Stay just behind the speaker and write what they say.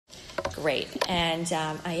great. And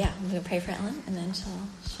I'm going to pray for Ellen, and then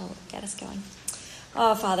she'll get us going.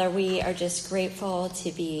 Oh, Father, we are just grateful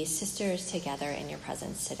to be sisters together in your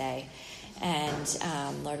presence today. And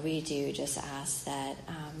Lord, we do just ask that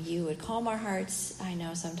you would calm our hearts. I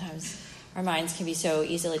know sometimes our minds can be so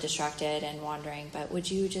easily distracted and wandering, but would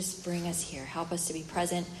you just bring us here? Help us to be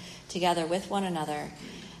present together with one another,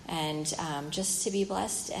 and just to be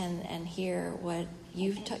blessed and hear what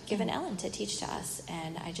you've given Ellen to teach to us.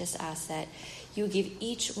 And I just ask that you would give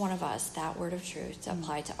each one of us that word of truth to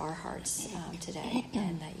apply to our hearts today,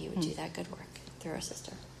 and that you would do that good work through our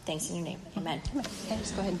sister. Thanks in your name. Amen. Can I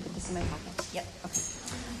just go ahead and put this in my pocket? Yep. Okay.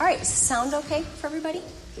 All right. Sound okay for everybody?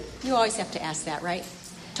 You always have to ask that, right?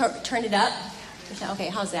 Turn it up. Okay.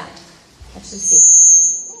 How's that? Let's just see.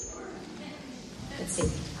 Let's see.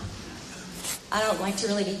 I don't like to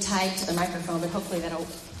really be tied to the microphone, but hopefully that'll...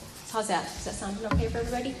 How's that? Does that sound okay for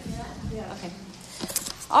everybody? Yeah. Okay.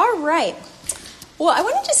 All right. Well, I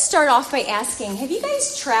want to just start off by asking, have you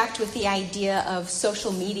guys tracked with the idea of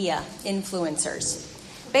social media influencers?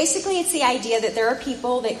 Basically, it's the idea that there are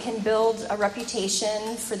people that can build a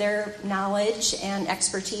reputation for their knowledge and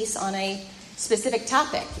expertise on a specific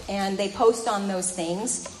topic, and they post on those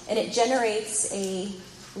things, and it generates a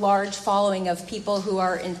large following of people who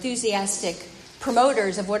are enthusiastic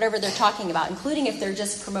promoters of whatever they're talking about, including if they're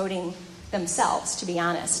just promoting themselves, to be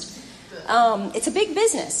honest. It's a big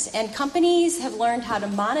business, and companies have learned how to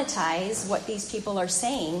monetize what these people are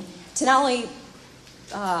saying to not only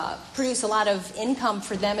produce a lot of income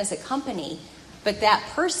for them as a company, but that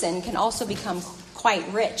person can also become quite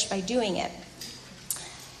rich by doing it.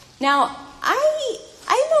 Now,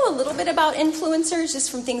 I know a little bit about influencers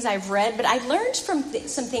just from things I've read, but I learned from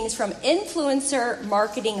some things from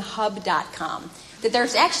influencermarketinghub.com that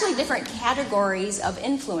there's actually different categories of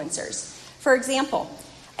influencers. For example,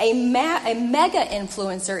 a mega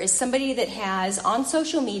influencer is somebody that has on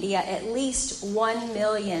social media at least 1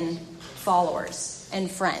 million followers and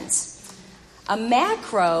friends. A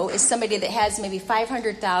macro is somebody that has maybe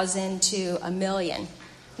 500,000 to 1 million.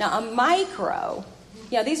 Now, a micro,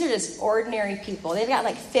 these are just ordinary people. They've got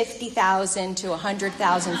like 50,000 to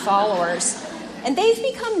 100,000 followers, and they've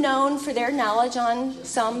become known for their knowledge on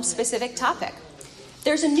some specific topic.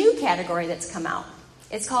 There's a new category that's come out.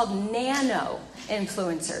 It's called nano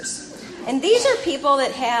influencers. And these are people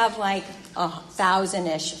that have like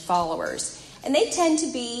 1,000-ish followers. And they tend to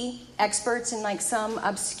be experts in like some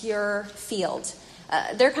obscure field.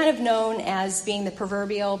 They're kind of known as being the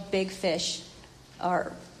proverbial big fish in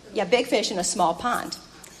a small pond.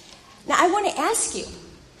 Now, I want to ask you,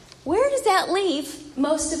 where does that leave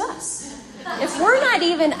most of us? If we're not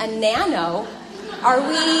even a nano, are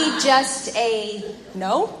we just a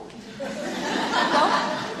no? No?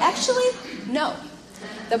 Actually, no.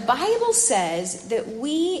 The Bible says that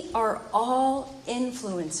we are all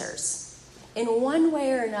influencers in one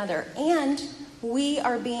way or another, and we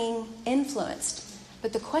are being influenced.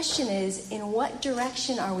 But the question is, in what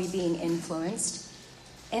direction are we being influenced?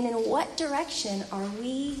 And in what direction are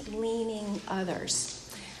we leaning others?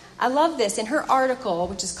 I love this. In her article,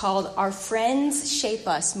 which is called Our Friends Shape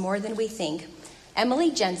Us More Than We Think,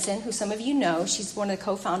 Emily Jensen, who some of you know, she's one of the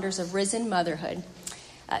co-founders of Risen Motherhood.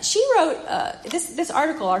 She wrote this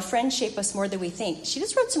article, Our Friends Shape Us More Than We Think. She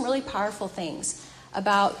just wrote some really powerful things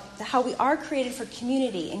about how we are created for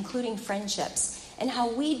community, including friendships, and how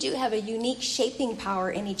we do have a unique shaping power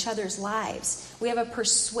in each other's lives. We have a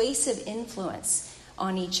persuasive influence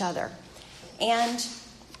on each other. And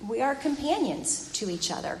we are companions to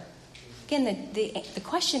each other. Again, the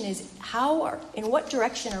question is, in what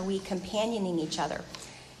direction are we companioning each other?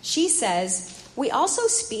 She says, we also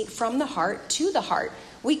speak from the heart to the heart.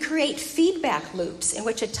 We create feedback loops in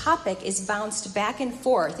which a topic is bounced back and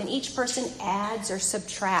forth, and each person adds or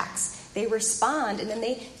subtracts. They respond, and then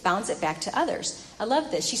they bounce it back to others. I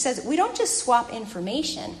love this. She says, we don't just swap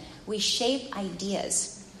information, we shape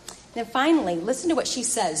ideas. Then finally, listen to what she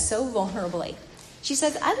says so vulnerably. She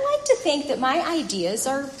says, I'd like to think that my ideas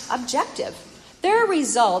are objective. They're a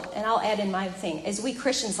result, and I'll add in my thing, as we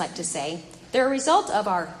Christians like to say, they're a result of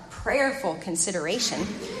our prayerful consideration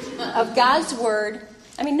of God's word.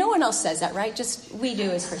 I mean, no one else says that, right? Just we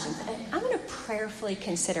do as Christians. I'm going to prayerfully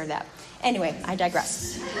consider that. Anyway, I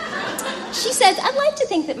digress. She says, I'd like to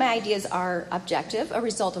think that my ideas are objective, a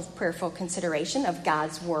result of prayerful consideration of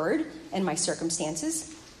God's word and my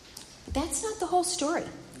circumstances. But that's not the whole story.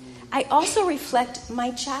 I also reflect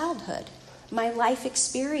my childhood, my life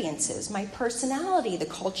experiences, my personality, the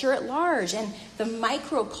culture at large, and the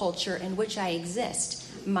microculture in which I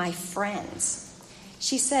exist, my friends.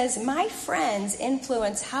 She says, my friends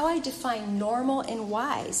influence how I define normal and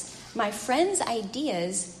wise, My friends'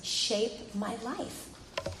 ideas shape my life.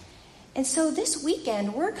 And so this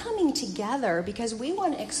weekend, we're coming together because we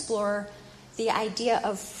want to explore the idea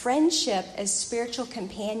of friendship as spiritual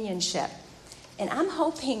companionship. And I'm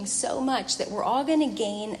hoping so much that we're all going to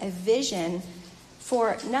gain a vision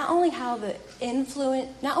for not only how the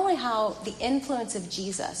influence of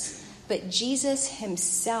Jesus, but Jesus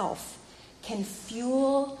himself can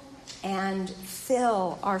fuel and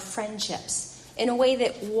fill our friendships in a way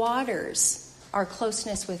that waters our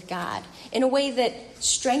closeness with God, in a way that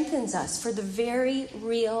strengthens us for the very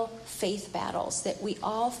real faith battles that we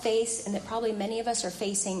all face and that probably many of us are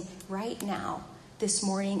facing right now this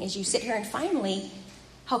morning as you sit here. And finally,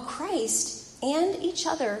 how Christ and each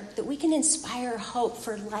other, that we can inspire hope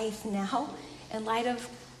for life now in light of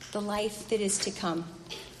the life that is to come.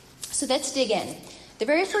 So let's dig in. The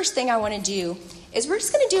very first thing I want to do is we're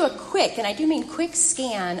just going to do a quick, and I do mean quick,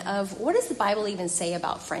 scan of what does the Bible even say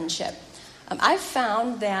about friendship. I've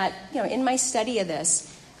found that, in my study of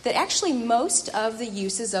this, that actually most of the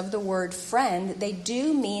uses of the word friend, they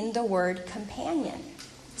do mean the word companion.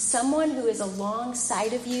 Someone who is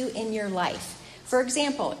alongside of you in your life. For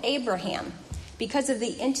example, Abraham, because of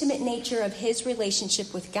the intimate nature of his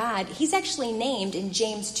relationship with God, he's actually named in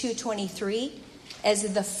James 2:23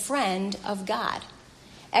 as the friend of God.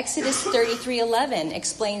 Exodus 33:11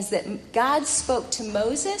 explains that God spoke to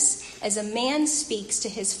Moses as a man speaks to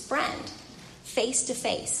his friend, face to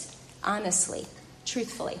face, honestly,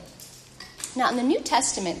 truthfully. Now, in the New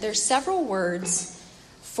Testament, there's several words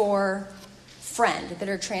for friend that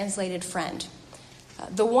are translated friend.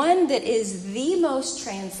 The one that is the most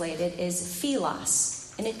translated is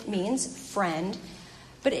philos, and it means friend,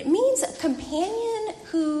 but it means a companion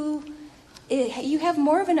who you have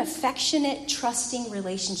more of an affectionate, trusting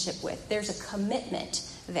relationship with. There's a commitment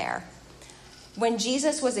there. When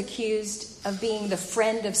Jesus was accused of being the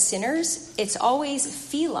friend of sinners, it's always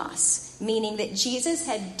philos, meaning that Jesus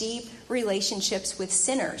had deep relationships with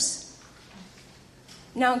sinners.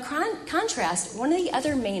 Now, in contrast, one of the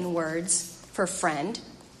other main words for friend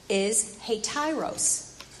is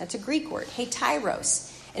heteros. That's a Greek word, heteros.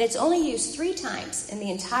 And it's only used 3 times in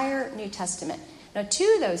the entire New Testament. Now,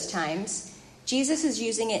 2 of those times, Jesus is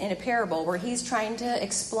using it in a parable where he's trying to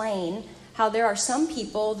explain how there are some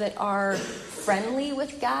people that are friendly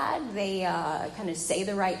with God. They kind of say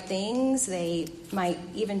the right things. They might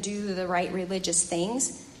even do the right religious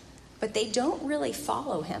things, but they don't really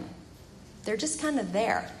follow him. They're just kind of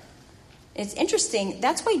there. It's interesting.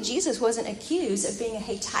 That's why Jesus wasn't accused of being a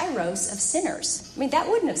heteros of sinners. I mean, that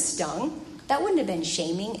wouldn't have stung. That wouldn't have been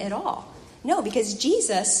shaming at all. No, because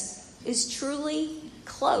Jesus is truly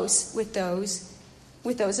close with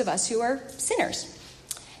those of us who are sinners.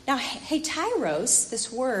 Now, heteros,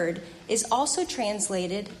 this word, is also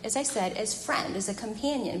translated, as I said, as friend, as a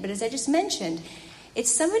companion. But as I just mentioned,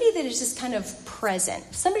 it's somebody that is just kind of present,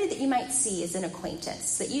 somebody that you might see as an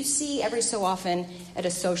acquaintance, that you see every so often at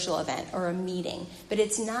a social event or a meeting. But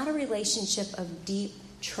it's not a relationship of deep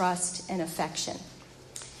trust and affection.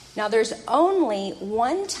 Now, there's only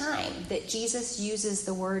one time that Jesus uses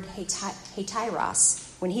the word heteros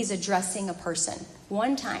when he's addressing a person.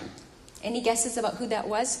 One time. Any guesses about who that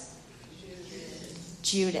was?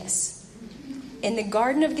 Judas. In the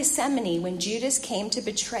Garden of Gethsemane, when Judas came to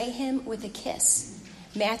betray him with a kiss.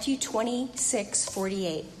 Matthew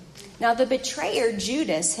 26:48. Now, the betrayer,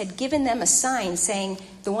 Judas, had given them a sign saying,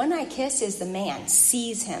 "The one I kiss is the man.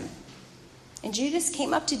 Seize him." And Judas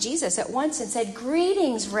came up to Jesus at once and said,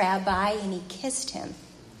 "Greetings, Rabbi," and he kissed him.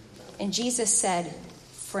 And Jesus said,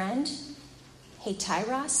 "Friend,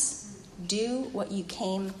 heteros, do what you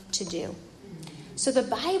came to do." So the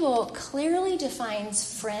Bible clearly defines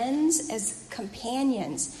friends as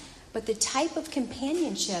companions, but the type of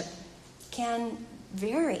companionship can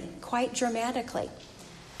vary quite dramatically.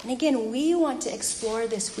 And again, we want to explore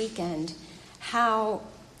this weekend how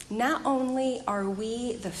not only are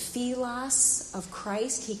we the philos of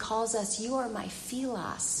Christ, he calls us, "You are my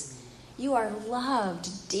philos. You are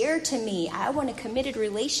loved, dear to me. I want a committed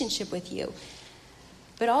relationship with you."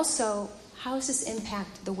 But also, how does this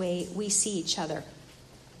impact the way we see each other?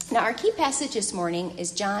 Now, our key passage this morning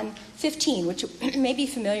is John 15, which may be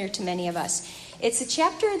familiar to many of us. It's a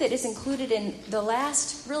chapter that is included in the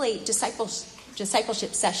last, really,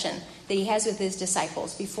 discipleship session that he has with his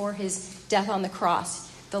disciples before his death on the cross.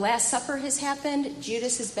 The Last Supper has happened.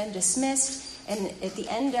 Judas has been dismissed. And at the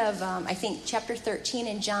end of, I think, chapter 13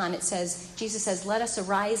 in John, it says, Jesus says, "Let us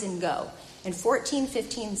arise and go." And 14,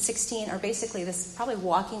 15, 16 are basically this probably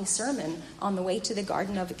walking sermon on the way to the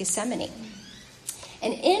Garden of Gethsemane.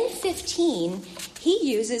 And in 15, he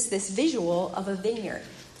uses this visual of a vineyard.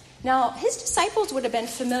 Now, his disciples would have been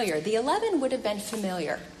familiar. The 11 would have been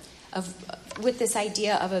familiar with this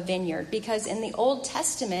idea of a vineyard, because in the Old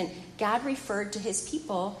Testament, God referred to his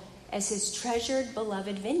people as his treasured,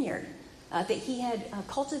 beloved vineyard that he had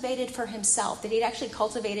cultivated for himself, that he'd actually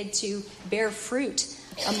cultivated to bear fruit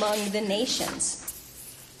among the nations.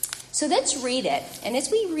 So let's read it. And as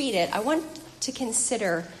we read it, I want to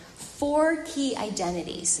consider 4 key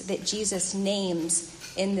identities that Jesus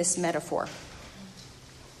names in this metaphor.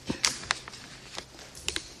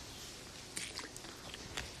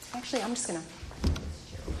 Actually, I'm just going to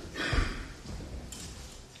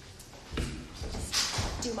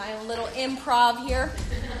do my own little improv here.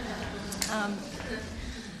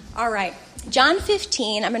 All right. John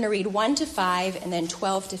 15, I'm going to read 1 to 5 and then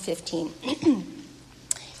 12 to 15.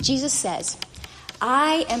 Jesus says,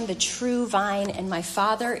 I am the true vine, and my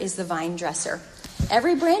Father is the vine dresser.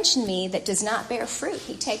 Every branch in me that does not bear fruit,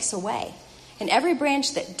 he takes away. And every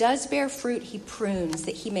branch that does bear fruit, he prunes,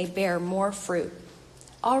 that he may bear more fruit.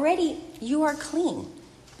 Already you are clean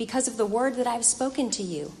because of the word that I've spoken to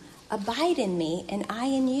you. Abide in me, and I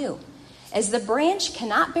in you. As the branch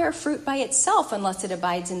cannot bear fruit by itself unless it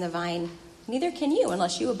abides in the vine, neither can you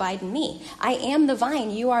unless you abide in me. I am the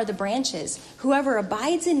vine, you are the branches. Whoever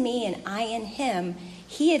abides in me and I in him,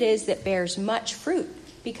 he it is that bears much fruit.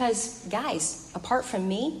 Because, guys, apart from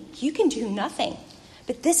me, you can do nothing.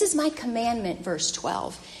 But this is my commandment, verse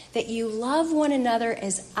 12, that you love one another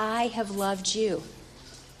as I have loved you.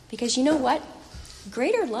 Because you know what?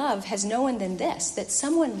 Greater love has no one than this, that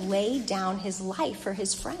someone laid down his life for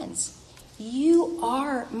his friends. You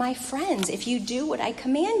are my friends if you do what I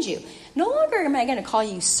command you. No longer am I going to call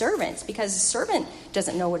you servants, because a servant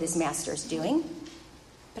doesn't know what his master is doing.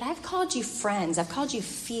 But I've called you friends. I've called you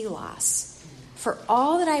philos. For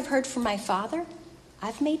all that I've heard from my Father,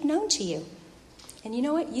 I've made known to you. And you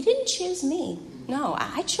know what? You didn't choose me. No,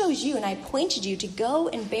 I chose you, and I appointed you to go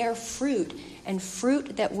and bear fruit, and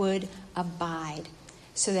fruit that would abide,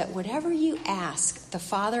 so that whatever you ask the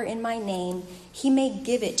Father in my name, he may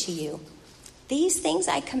give it to you. These things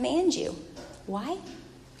I command you. Why?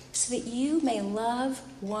 So that you may love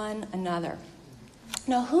one another.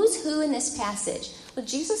 Now, who's who in this passage? Well,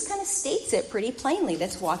 Jesus kind of states it pretty plainly.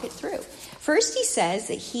 Let's walk it through. First, he says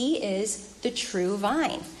that he is the true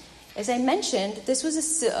vine. As I mentioned, this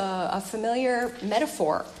was a familiar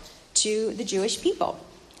metaphor to the Jewish people.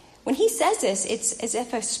 When he says this, it's as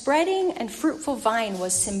if a spreading and fruitful vine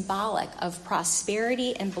was symbolic of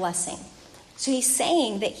prosperity and blessing. So he's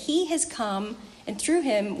saying that he has come, and through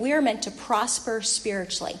him, we are meant to prosper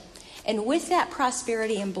spiritually. And with that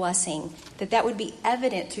prosperity and blessing, that would be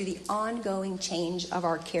evident through the ongoing change of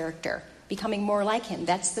our character, becoming more like him.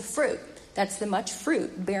 That's the fruit. That's the much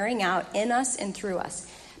fruit bearing out in us and through us.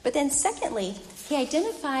 But then secondly, he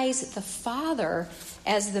identifies the Father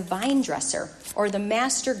as the vine dresser, or the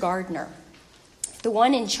master gardener, the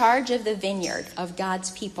one in charge of the vineyard of God's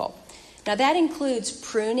people. Now that includes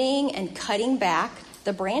pruning and cutting back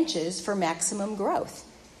the branches for maximum growth,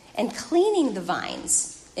 and cleaning the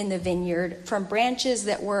vines in the vineyard from branches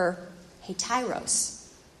that were heteros.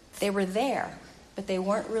 They were there, but they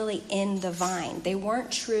weren't really in the vine. They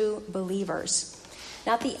weren't true believers.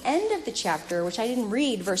 Now at the end of the chapter, which I didn't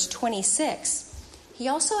read, verse 26, he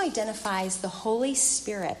also identifies the Holy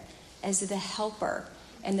Spirit as the helper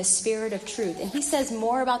and the Spirit of truth. And he says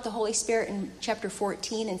more about the Holy Spirit in chapter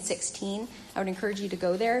 14 and 16. I would encourage you to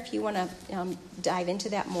go there if you want to dive into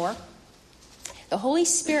that more. The Holy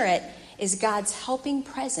Spirit is God's helping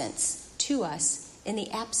presence to us in the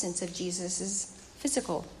absence of Jesus'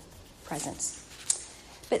 physical presence.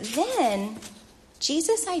 But then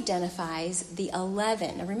Jesus identifies the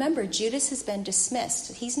 11. Now remember, Judas has been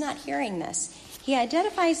dismissed. He's not hearing this. He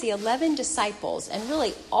identifies the 11 disciples, and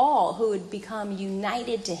really all who would become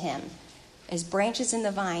united to him as branches in the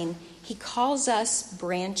vine. He calls us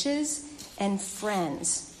branches and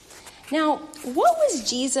friends. Now, what was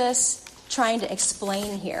Jesus trying to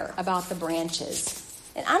explain here about the branches?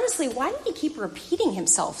 And honestly, why did he keep repeating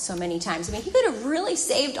himself so many times? I mean, he could have really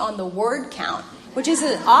saved on the word count, which as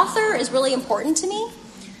an author is really important to me.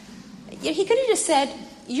 He could have just said,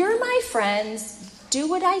 you're my friends, do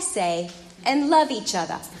what I say, and love each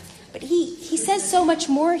other. But he says so much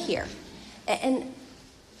more here. And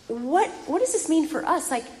what does this mean for us?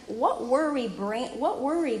 Like, what were we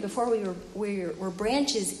before we were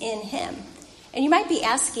branches in him? And you might be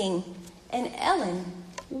asking, and Ellen,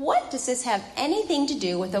 what does this have anything to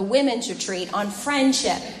do with a women's retreat on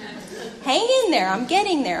friendship? Hang in there. I'm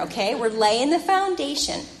getting there, okay? We're laying the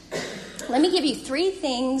foundation. Let me give you three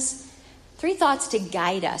thoughts to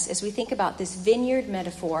guide us as we think about this vineyard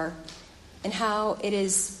metaphor and how it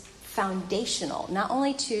is foundational, not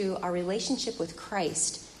only to our relationship with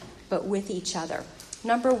Christ, but with each other.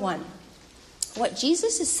 Number one, what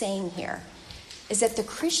Jesus is saying here is that the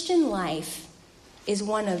Christian life is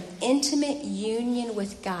one of intimate union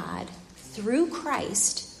with God through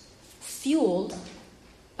Christ, fueled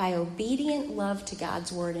by obedient love to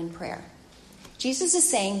God's word and prayer. Jesus is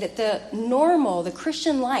saying that the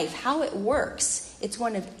Christian life, how it works, it's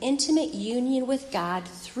one of intimate union with God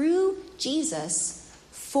through Jesus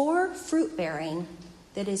for fruit bearing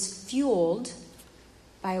that is fueled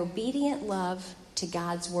by obedient love to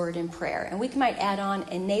God's word and prayer. And we might add on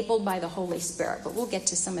enabled by the Holy Spirit, but we'll get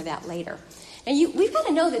to some of that later. Now we've got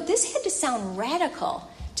to know that this had to sound radical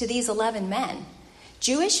to these 11 men.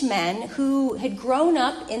 Jewish men who had grown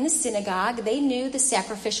up in the synagogue. They knew the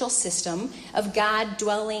sacrificial system of God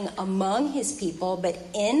dwelling among his people, but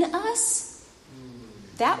in us,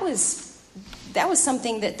 that was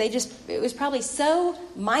something that it was probably so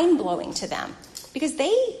mind-blowing to them, because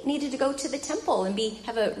they needed to go to the temple and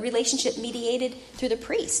have a relationship mediated through the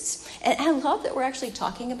priests. And I love that we're actually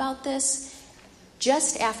talking about this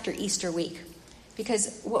just after Easter week,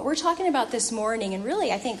 because what we're talking about this morning, and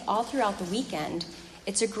really I think all throughout the weekend,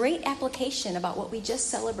 it's a great application about what we just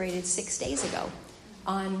celebrated 6 days ago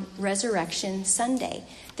on Resurrection Sunday.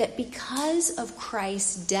 That because of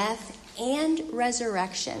Christ's death and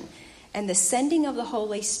resurrection and the sending of the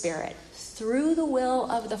Holy Spirit through the will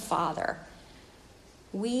of the Father,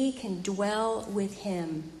 we can dwell with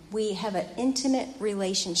him. We have an intimate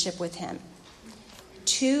relationship with him.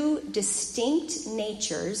 Two distinct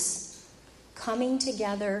natures coming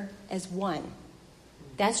together as one.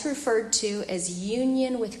 That's referred to as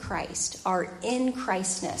union with Christ, our in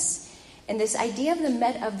Christness. And this idea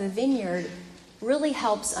of the vineyard really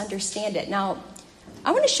helps understand it. Now,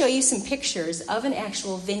 I want to show you some pictures of an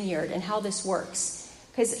actual vineyard and how this works.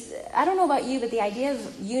 Because I don't know about you, but the idea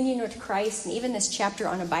of union with Christ and even this chapter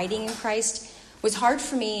on abiding in Christ was hard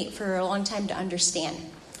for me for a long time to understand.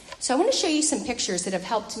 So I want to show you some pictures that have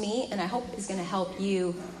helped me, and I hope is going to help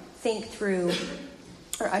you think through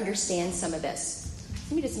or understand some of this.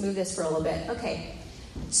 Let me just move this for a little bit. Okay,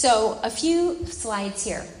 so a few slides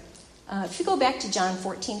here. If you go back to John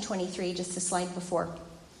 14:23, just the slide before.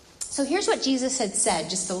 So here's what Jesus had said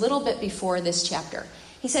just a little bit before this chapter.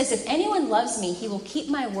 He says, if anyone loves me, he will keep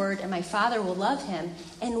my word, and my Father will love him,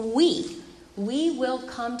 and we will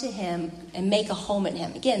come to him and make a home in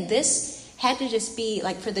him. Again, this had to just be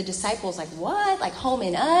like for the disciples, like what? Like home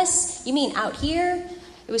in us? You mean out here?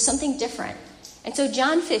 It was something different. And so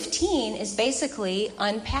John 15 is basically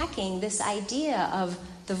unpacking this idea of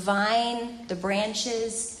the vine, the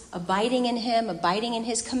branches, abiding in him, abiding in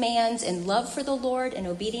his commands, and love for the Lord and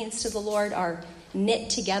obedience to the Lord are knit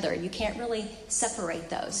together. You can't really separate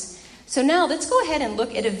those. So now let's go ahead and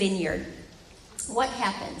look at a vineyard. What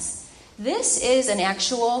happens? This is an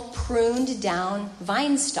actual pruned down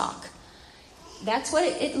vine stalk. That's what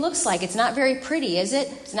it looks like. It's not very pretty, is it?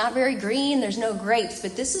 It's not very green. There's no grapes.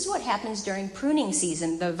 But this is what happens during pruning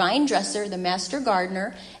season. The vine dresser, the master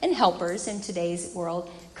gardener, and helpers in today's world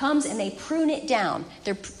comes and they prune it down.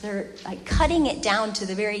 They're like cutting it down to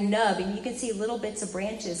the very nub, and you can see little bits of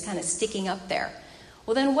branches kind of sticking up there.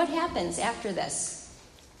 Well, then what happens after this?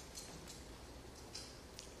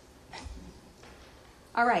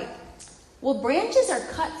 All right. Well, branches are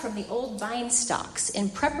cut from the old vine stalks in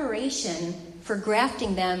preparation for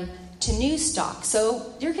grafting them to new stalks.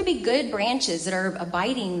 So there could be good branches that are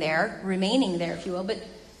abiding there, remaining there, if you will, but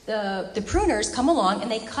the pruners come along and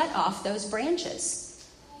they cut off those branches.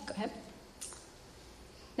 Go ahead.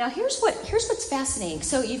 Now here's what's fascinating.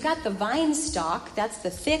 So you've got the vine stalk, that's the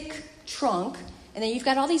thick trunk, and then you've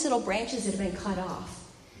got all these little branches that have been cut off.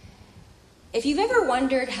 If you've ever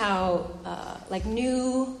wondered how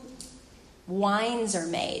new wines are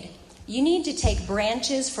made, you need to take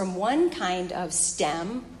branches from one kind of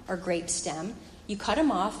stem or grape stem, you cut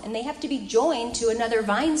them off, and they have to be joined to another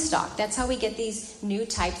vine stalk. That's how we get these new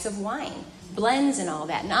types of wine, blends and all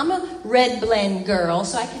that. And I'm a red blend girl,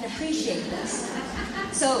 so I can appreciate this.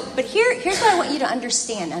 But here's what I want you to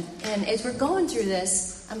understand. And as we're going through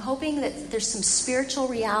this, I'm hoping that there's some spiritual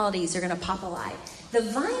realities that are going to pop alive. The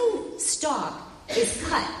vine stalk is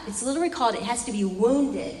cut. It's literally called, it has to be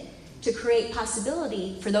wounded to create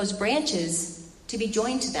possibility for those branches to be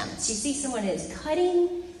joined to them. So you see someone is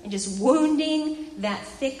cutting and just wounding that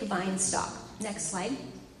thick vine stalk. Next slide.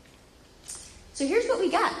 So here's what we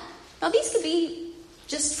got. Now these could be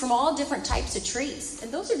just from all different types of trees.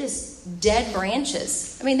 And those are just dead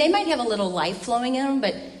branches. I mean, they might have a little life flowing in them,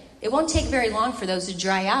 but it won't take very long for those to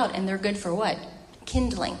dry out, and they're good for what?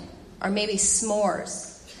 Kindling, or maybe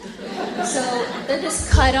s'mores. So they're just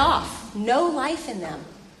cut off. No life in them.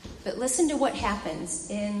 But listen to what happens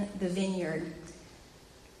in the vineyard.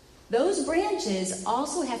 Those branches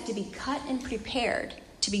also have to be cut and prepared,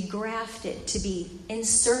 to be grafted, to be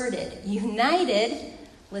inserted, united,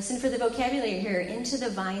 listen for the vocabulary here, into the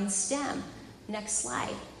vine stem. Next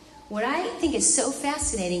slide. What I think is so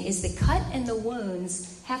fascinating is the cut and the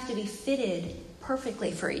wounds have to be fitted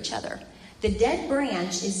perfectly for each other. The dead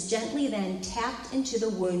branch is gently then tapped into the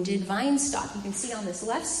wounded vine stalk. You can see on this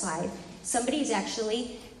left side, somebody is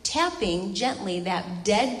actually tapping gently that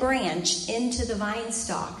dead branch into the vine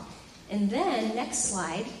stalk. And then, next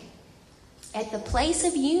slide, at the place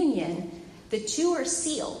of union, the two are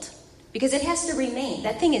sealed because it has to remain.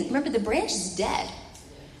 That thing is, remember, the branch is dead,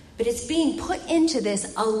 but it's being put into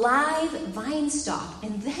this alive vine stalk.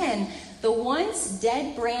 And then the once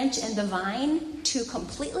dead branch and the vine, two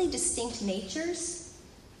completely distinct natures,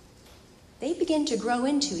 they begin to grow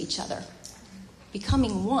into each other,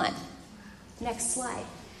 becoming one. Next slide.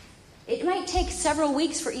 It might take several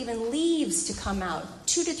weeks for even leaves to come out,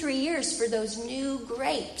 2 to 3 years for those new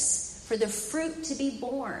grapes, for the fruit to be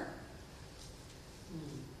born.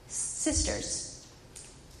 Sisters,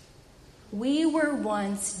 we were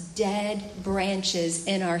once dead branches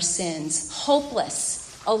in our sins,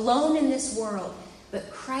 hopeless, alone in this world.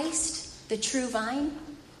 But Christ, the true vine,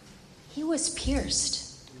 he was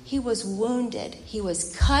pierced, he was wounded, he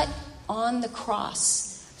was cut on the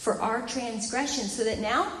cross for our transgression, so that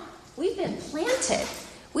now we've been planted.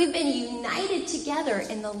 We've been united together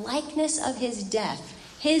in the likeness of his death.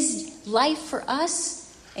 His life for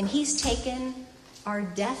us, and he's taken our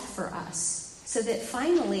death for us. So that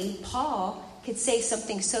finally, Paul could say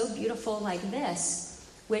something so beautiful like this,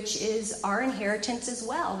 which is our inheritance as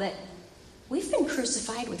well, that we've been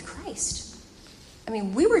crucified with Christ. I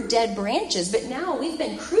mean, we were dead branches, but now we've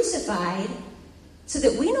been crucified so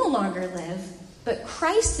that we no longer live, but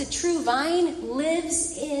Christ, the true vine,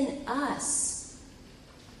 lives in us.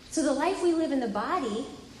 So the life we live in the body,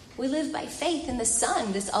 we live by faith in the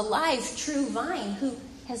Son, this alive, true vine who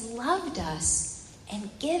has loved us and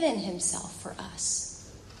given himself for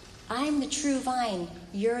us. I'm the true vine,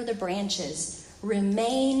 you're the branches.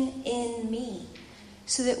 Remain in me.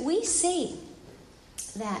 So that we see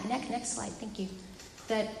that, next slide, thank you,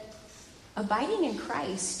 that abiding in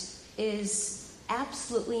Christ is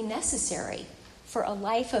absolutely necessary for a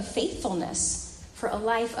life of faithfulness, for a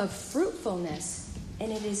life of fruitfulness,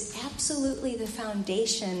 and it is absolutely the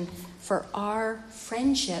foundation for our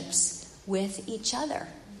friendships with each other.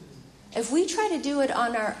 If we try to do it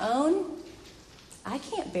on our own, I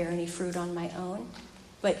can't bear any fruit on my own,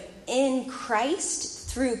 but in Christ,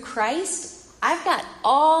 through Christ, I've got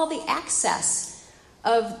all the access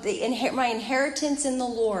of my inheritance in the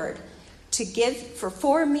Lord to give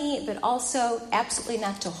for me, but also absolutely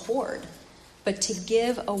not to hoard, but to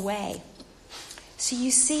give away. So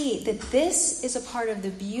you see that this is a part of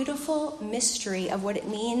the beautiful mystery of what it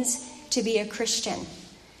means to be a Christian.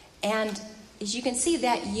 And as you can see,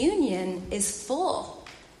 that union is full.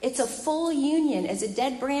 It's a full union. As a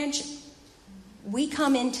dead branch, we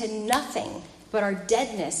come into nothing but our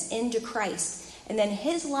deadness into Christ. And then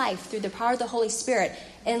his life, through the power of the Holy Spirit,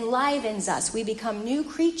 enlivens us. We become new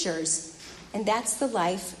creatures, and that's the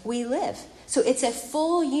life we live. So it's a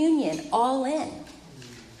full union, all in.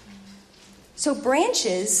 So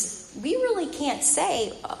branches, we really can't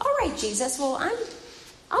say, all right, Jesus, well,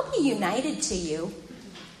 I'll be united to you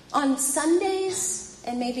on Sundays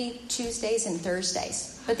and maybe Tuesdays and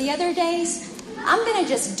Thursdays. But the other days, I'm going to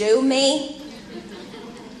just do me.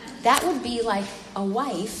 That would be like a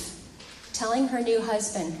wife telling her new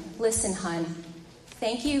husband, listen, hon,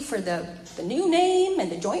 thank you for the new name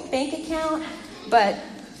and the joint bank account, but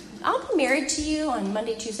I'll be married to you on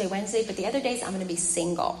Monday, Tuesday, Wednesday, but the other days I'm going to be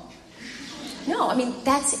single. No, I mean,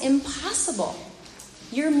 that's impossible.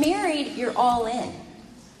 You're married, you're all in.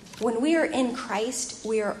 When we are in Christ,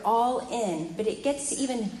 we are all in. But it gets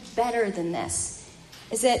even better than this,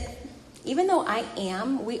 is that even though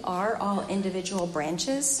we are all individual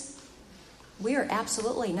branches, we are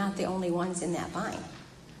absolutely not the only ones in that vine.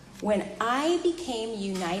 When I became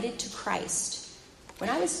united to Christ,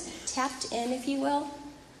 when I was tapped in, if you will,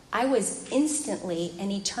 I was instantly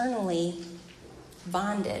and eternally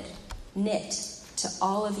bonded, knit to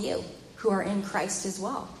all of you who are in Christ as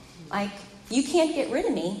well. Like, you can't get rid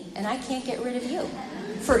of me, and I can't get rid of you.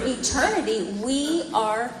 For eternity, we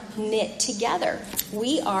are knit together.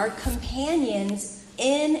 We are companions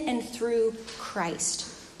in and through Christ.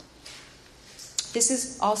 This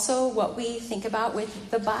is also what we think about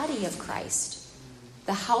with the body of Christ,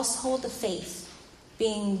 the household of faith,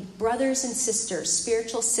 being brothers and sisters,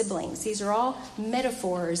 spiritual siblings. These are all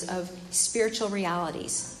metaphors of spiritual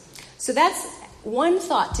realities. So that's one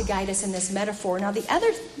thought to guide us in this metaphor. Now,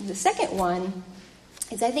 the second one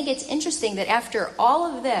is, I think it's interesting that after all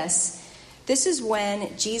of this is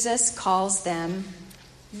when Jesus calls them,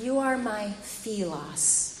 "You are my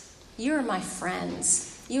philos. You are my friends.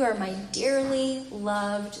 You are my dearly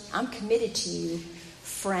loved, I'm committed to you,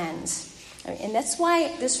 friends." And that's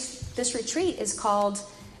why this retreat is called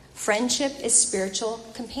Friendship is Spiritual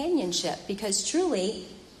Companionship, because truly,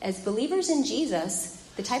 as believers in Jesus,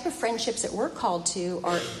 the type of friendships that we're called to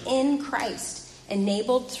are in Christ,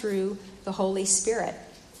 enabled through the Holy Spirit.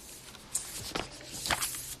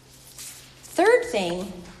 Third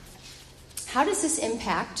thing, how does this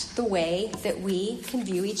impact the way that we can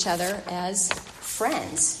view each other as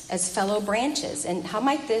friends, as fellow branches? And how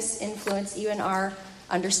might this influence even our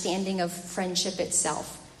understanding of friendship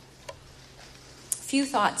itself? A few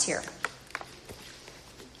thoughts here.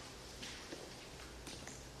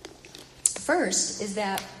 First is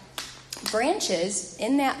that branches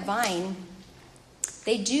in that vine,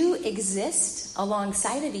 they do exist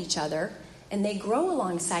alongside of each other, and they grow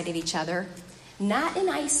alongside of each other, not in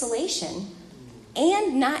isolation,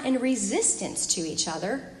 and not in resistance to each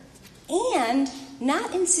other, and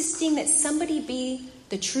not insisting that somebody be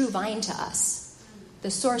the true vine to us,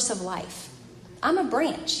 the source of life. I'm a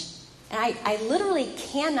branch, and I literally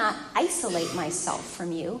cannot isolate myself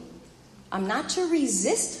from you. I'm not to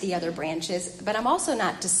resist the other branches, but I'm also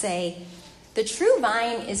not to say, the true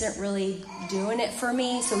vine isn't really doing it for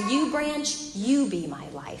me, so you branch, you be my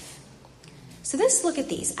life. So let's look at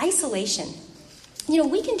these. Isolation.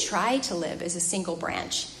 We can try to live as a single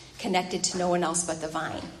branch, connected to no one else but the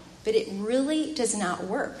vine, but it really does not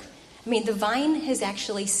work. The vine has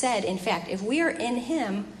actually said, in fact, if we are in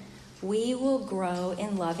him, we will grow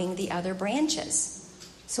in loving the other branches.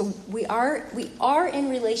 So we are in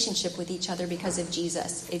relationship with each other because of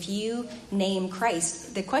Jesus. If you name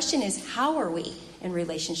Christ, the question is, how are we in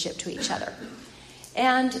relationship to each other?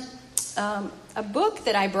 And a book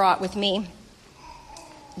that I brought with me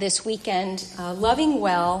this weekend, Loving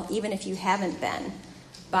Well, Even If You Haven't Been,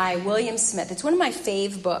 by William Smith. It's one of my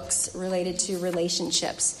fave books related to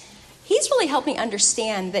relationships. He's really helped me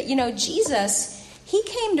understand that, Jesus, he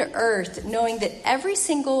came to earth knowing that every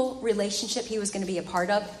single relationship he was going to be a part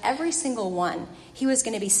of, every single one, he was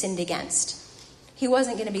going to be sinned against. He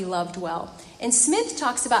wasn't going to be loved well. And Smith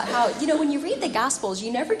talks about how, when you read the Gospels,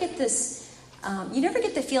 you never get the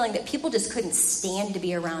feeling that people just couldn't stand to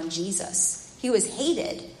be around Jesus. He was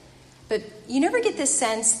hated. But you never get this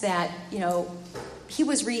sense that, he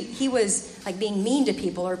was like being mean to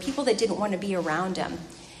people or people that didn't want to be around him.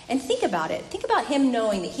 And think about it. Think about him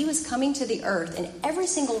knowing that he was coming to the earth and every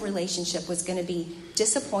single relationship was going to be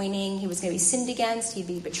disappointing. He was going to be sinned against. He'd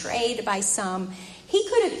be betrayed by some. He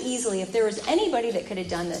could have easily, if there was anybody that could have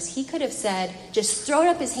done this, he could have said, just thrown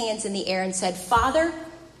up his hands in the air and said, "Father,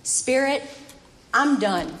 Spirit, I'm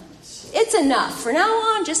done. It's enough. For now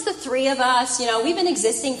on, just the three of us. We've been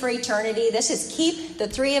existing for eternity. Let's just keep the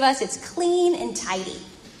three of us. It's clean and tidy."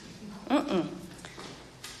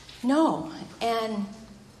 No. And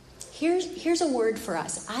here's a word for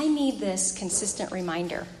us. I need this consistent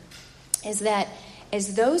reminder, is that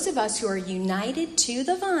as those of us who are united to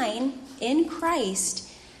the vine in Christ,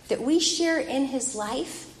 that we share in his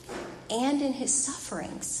life and in his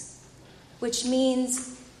sufferings, which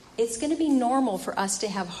means it's going to be normal for us to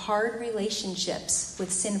have hard relationships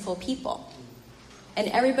with sinful people. And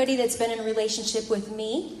everybody that's been in relationship with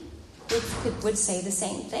me would say the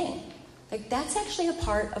same thing. Like, that's actually a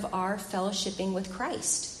part of our fellowshipping with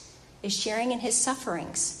Christ, is sharing in his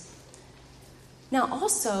sufferings. Now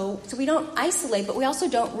also, so we don't isolate, but we also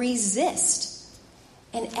don't resist.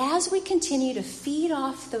 And as we continue to feed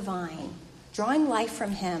off the vine, drawing life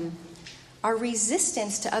from him, our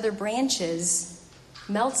resistance to other branches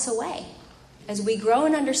melts away as we grow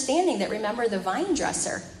in understanding that, remember, the vine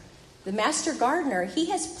dresser, the master gardener, he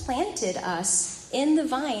has planted us in the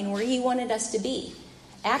vine where he wanted us to be.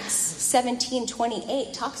 Acts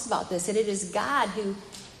 17:28 talks about this, that it is God who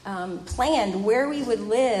planned where we would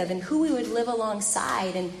live and who we would live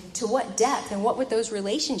alongside and to what depth and what would those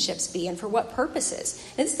relationships be and for what purposes.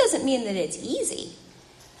 And this doesn't mean that it's easy,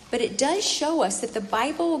 but it does show us that the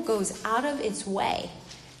Bible goes out of its way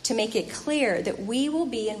to make it clear that we will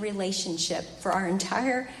be in relationship for our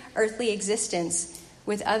entire earthly existence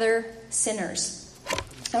with other sinners.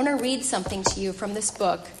 I want to read something to you from this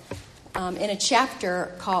book in a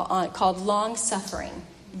chapter called Long Suffering,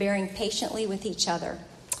 Bearing Patiently with Each Other.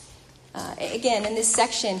 Again, in this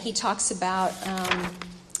section, he talks about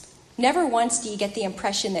never once do you get the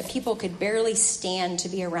impression that people could barely stand to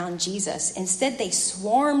be around Jesus. Instead, they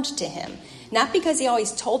swarmed to him. Not because he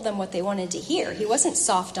always told them what they wanted to hear. He wasn't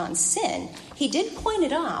soft on sin. He did point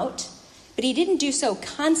it out, but he didn't do so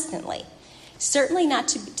constantly. Certainly not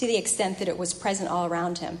to the extent that it was present all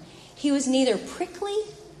around him. He was neither prickly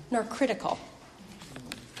nor critical.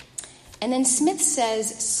 And then Smith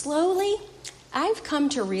says, slowly, I've come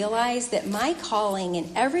to realize that my calling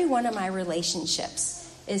in every one of my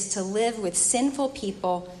relationships is to live with sinful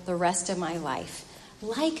people the rest of my life.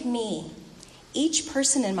 Like me, each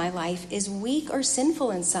person in my life is weak or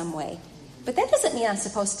sinful in some way. But that doesn't mean I'm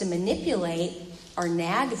supposed to manipulate or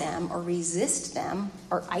nag them or resist them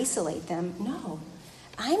or isolate them. No,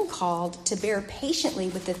 I'm called to bear patiently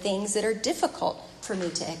with the things that are difficult for me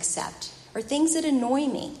to accept or things that annoy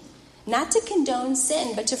me. Not to condone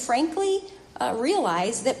sin, but to frankly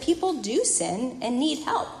realize that people do sin and need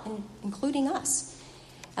help, including us.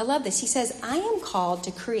 I love this. He says, I am called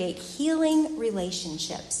to create healing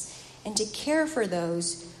relationships and to care for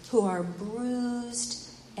those who are bruised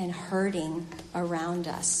and hurting around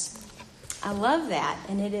us. I love that,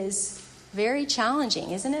 and it is very challenging,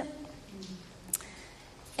 isn't it?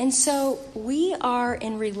 And so we are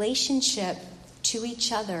in relationship to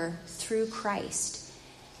each other through Christ.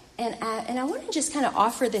 And I want to just kind of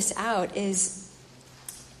offer this out is,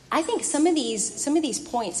 I think some of these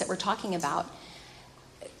points that we're talking about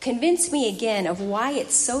convince me again of why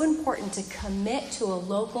it's so important to commit to a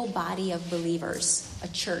local body of believers, a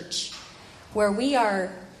church, where we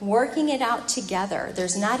are working it out together.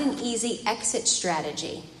 There's not an easy exit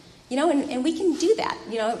strategy. And we can do that.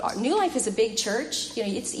 New Life is a big church.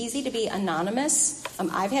 It's easy to be anonymous.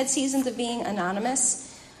 I've had seasons of being anonymous.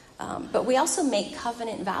 But we also make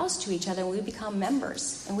covenant vows to each other when we become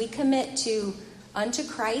members. And we commit unto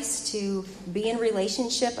Christ to be in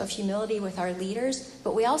relationship of humility with our leaders.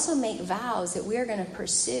 But we also make vows that we are going to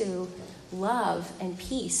pursue love and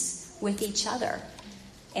peace with each other.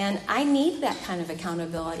 And I need that kind of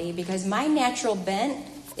accountability because my natural bent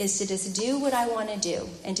is to just do what I want to do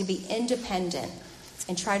and to be independent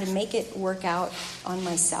and try to make it work out on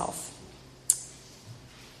myself.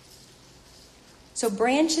 So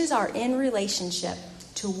branches are in relationship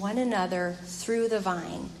to one another through the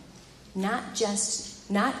vine, not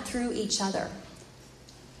through each other.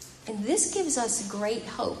 And this gives us great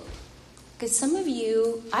hope. Because some of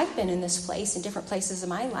you, I've been in this place, in different places in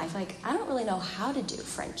my life, I don't really know how to do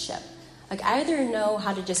friendship. I either know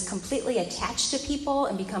how to just completely attach to people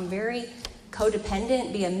and become very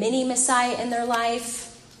codependent, be a mini Messiah in their life,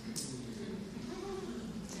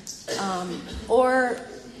 or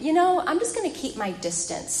I'm just going to keep my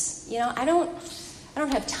distance. I don't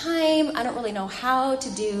have time. I don't really know how to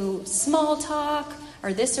do small talk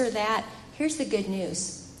or this or that. Here's the good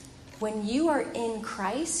news. When you are in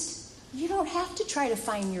Christ, you don't have to try to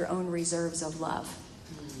find your own reserves of love.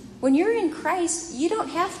 When you're in Christ, you don't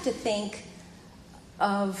have to think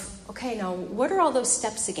of, okay, now what are all those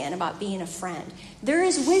steps again about being a friend? There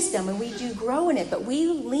is wisdom and we do grow in it, but we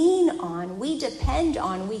lean on, we depend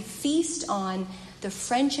on, we feast on the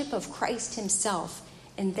friendship of Christ himself.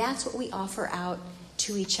 And that's what we offer out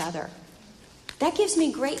to each other. That gives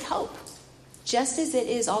me great hope. Just as it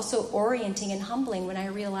is also orienting and humbling when I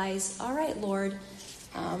realize, all right, Lord,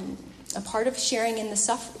 a part of sharing in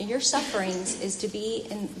your sufferings is to be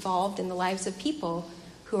involved in the lives of people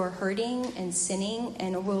who are hurting and sinning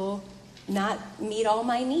and will not meet all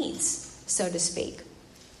my needs, so to speak.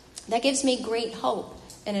 That gives me great hope.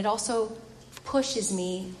 And it also pushes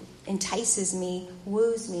me, entices me,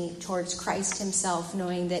 woos me towards Christ himself,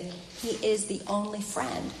 knowing that he is the only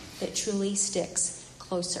friend that truly sticks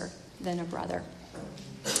closer than a brother.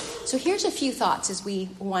 So here's a few thoughts as we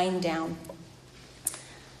wind down.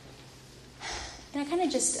 And I kind of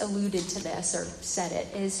just alluded to this or said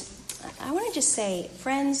it, is I want to just say,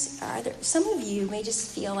 friends, some of you may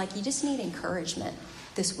just feel like you just need encouragement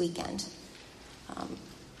this weekend.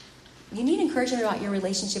 You need encouragement about your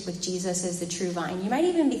relationship with Jesus as the true vine. You might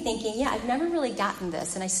even be thinking, I've never really gotten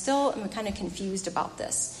this, and I still am kind of confused about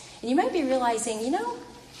this. And you might be realizing,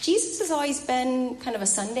 Jesus has always been kind of a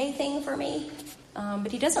Sunday thing for me,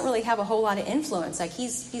 but he doesn't really have a whole lot of influence.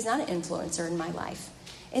 He's not an influencer in my life.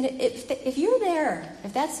 And if you're there,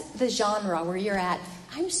 if that's the genre where you're at,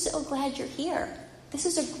 I'm so glad you're here. This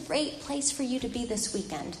is a great place for you to be this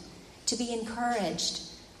weekend, to be encouraged.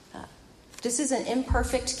 This is an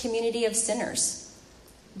imperfect community of sinners,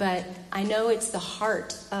 but I know it's the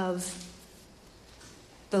heart of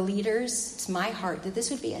the leaders. It's my heart that this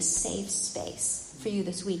would be a safe space for you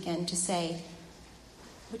this weekend to say,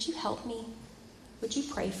 would you help me? Would you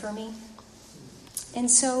pray for me? And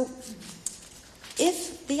so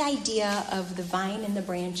if the idea of the vine and the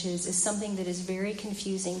branches is something that is very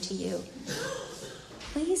confusing to you,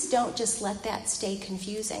 please don't just let that stay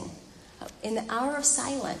confusing. In the hour of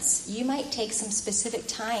silence, you might take some specific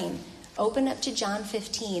time, open up to John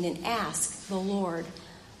 15 and ask the Lord,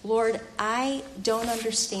 Lord, I don't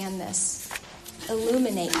understand this.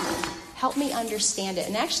 Illuminate me. Help me understand it.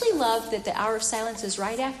 And I actually love that the hour of silence is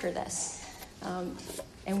right after this.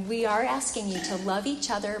 And we are asking you to love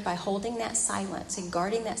each other by holding that silence and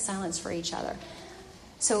guarding that silence for each other.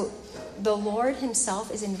 So the Lord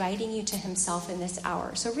himself is inviting you to himself in this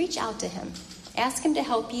hour. So reach out to him. Ask him to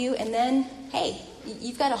help you. And then, hey,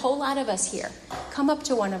 you've got a whole lot of us here. Come up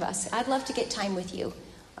to one of us. I'd love to get time with you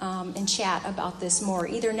and chat about this more,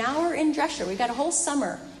 either now or in Drescher. We've got a whole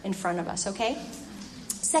summer in front of us, okay?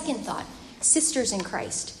 Second thought, sisters in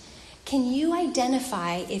Christ. Can you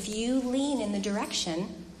identify if you lean in the direction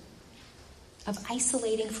of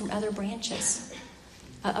isolating from other branches?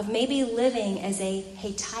 Of maybe living as a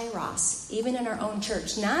heteros, even in our own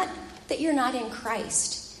church. Not that you're not in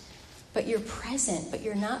Christ, but you're present, but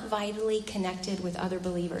you're not vitally connected with other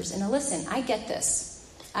believers. And now listen, I get this.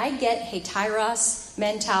 I get heteros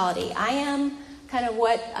mentality. I am kind of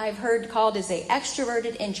what I've heard called as a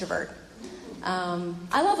extroverted introvert.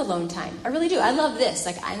 I love alone time. I really do. I love this.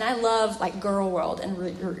 And I love girl world and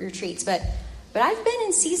retreats. But I've been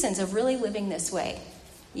in seasons of really living this way.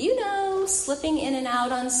 Slipping in and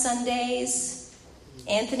out on Sundays.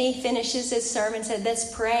 Anthony finishes his sermon, said,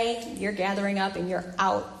 let's pray. You're gathering up and you're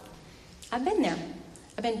out. I've been there.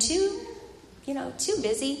 I've been too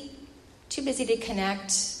busy to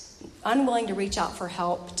connect, unwilling to reach out for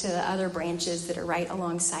help to the other branches that are right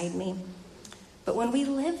alongside me. But when we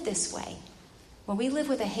live this way, when we live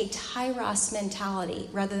with a heteros mentality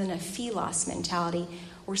rather than a philos mentality,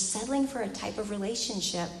 we're settling for a type of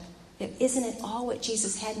relationship that isn't at all what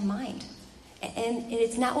Jesus had in mind. And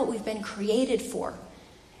it's not what we've been created for.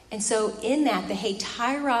 And so in that, the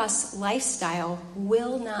heteros lifestyle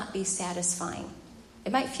will not be satisfying.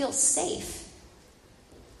 It might feel safe,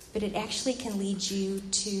 but it actually can lead you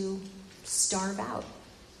to starve out,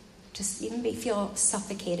 to even feel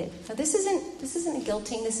suffocated. Now, this isn't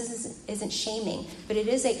guilting, this isn't shaming, but it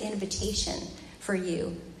is an invitation for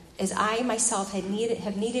you. As I myself have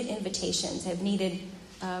needed invitations, have needed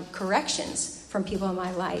corrections from people in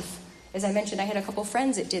my life. As I mentioned, I had a couple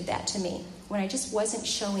friends that did that to me when I just wasn't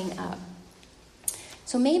showing up.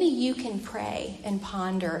 So maybe you can pray and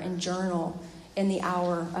ponder and journal in the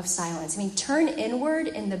hour of silence. Turn inward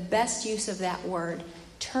in the best use of that word.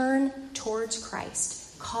 Turn towards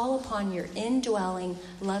Christ. Call upon your indwelling,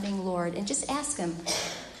 loving Lord and just ask him,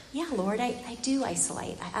 yeah, Lord, I do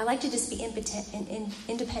isolate. I like to just be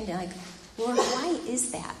independent. Lord, why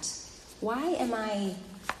is that? Why am I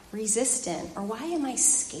resistant, or why am I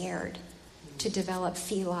scared to develop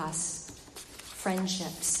philos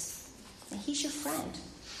friendships? And he's your friend.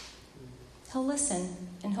 He'll listen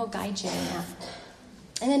and he'll guide you in that.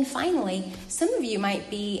 And then finally, some of you might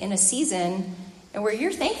be in a season where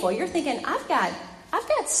you're thankful. You're thinking, I've got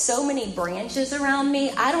so many branches around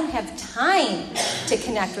me. I don't have time to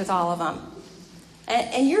connect with all of them.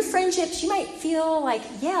 And your friendships, you might feel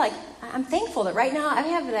I'm thankful that right now I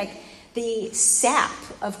have the sap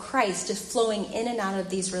of Christ is flowing in and out of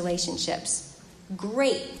these relationships.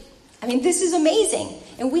 Great. This is amazing.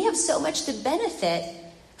 And we have so much to benefit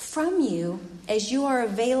from you as you are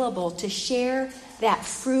available to share that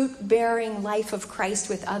fruit-bearing life of Christ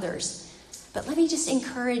with others. But let me just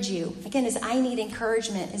encourage you, again, as I need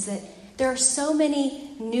encouragement, is that there are so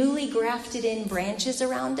many newly grafted in branches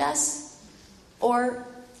around us, or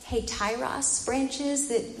heteros branches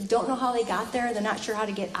that don't know how they got there, they're not sure how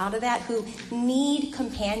to get out of that, who need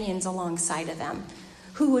companions alongside of them,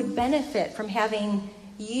 who would benefit from having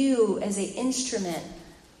you as an instrument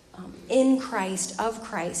in Christ, of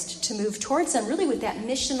Christ, to move towards them, really with that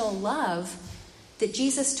missional love that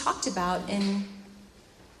Jesus talked about in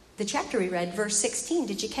the chapter we read, verse 16.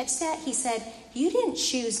 Did you catch that? He said, you didn't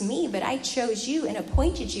choose me, but I chose you and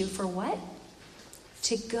appointed you for what?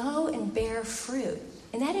 To go and bear fruit.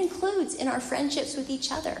 And that includes in our friendships with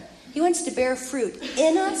each other. He wants to bear fruit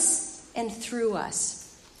in us and through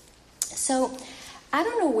us. So I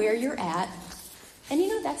don't know where you're at. And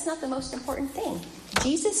that's not the most important thing.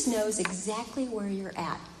 Jesus knows exactly where you're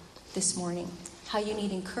at this morning. How you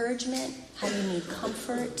need encouragement, how you need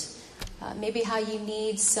comfort, maybe how you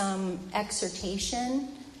need some exhortation.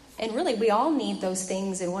 And really, we all need those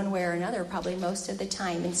things in one way or another, probably most of the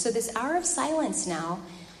time. And so this hour of silence now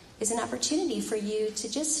is an opportunity for you to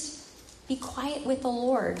just be quiet with the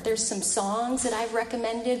Lord. There's some songs that I've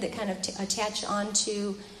recommended that kind of attach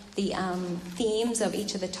onto the themes of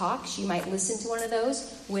each of the talks. You might listen to one of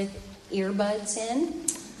those with earbuds in.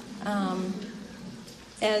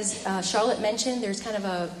 As Charlotte mentioned, there's kind of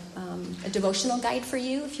a devotional guide for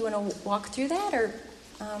you if you want to walk through that,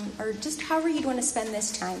 or just however you'd want to spend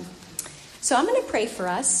this time. So I'm going to pray for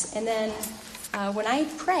us, and then when I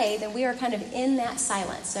pray, then we are kind of in that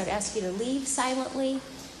silence. So I'd ask you to leave silently,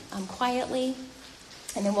 quietly,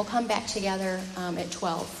 and then we'll come back together at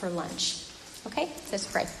 12 for lunch. Okay?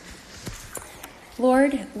 Let's pray.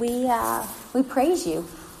 Lord, we praise you.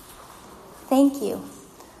 Thank you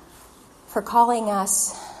for calling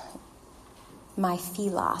us my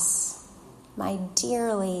philos, my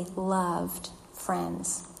dearly loved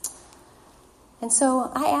friends. And so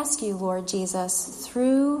I ask you, Lord Jesus,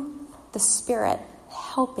 through the Spirit,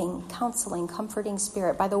 helping, counseling, comforting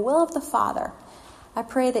Spirit, by the will of the Father, I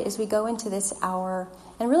pray that as we go into this hour,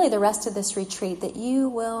 and really the rest of this retreat, that you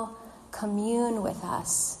will commune with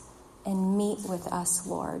us and meet with us,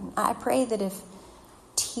 Lord. I pray that if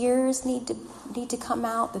tears need to come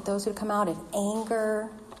out, that those would come out, if anger,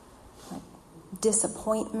 like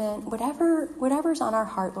disappointment, whatever's on our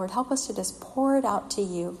heart, Lord, help us to just pour it out to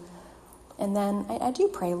you. And then I do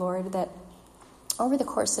pray, Lord, that over the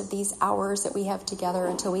course of these hours that we have together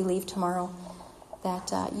until we leave tomorrow,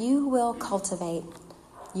 that you will cultivate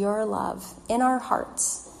your love in our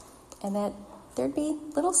hearts, and that there'd be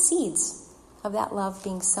little seeds of that love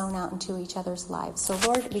being sown out into each other's lives. So,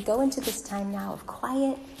 Lord, we go into this time now of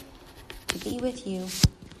quiet to be with you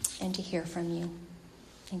and to hear from you.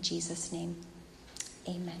 In Jesus' name,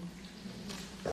 amen.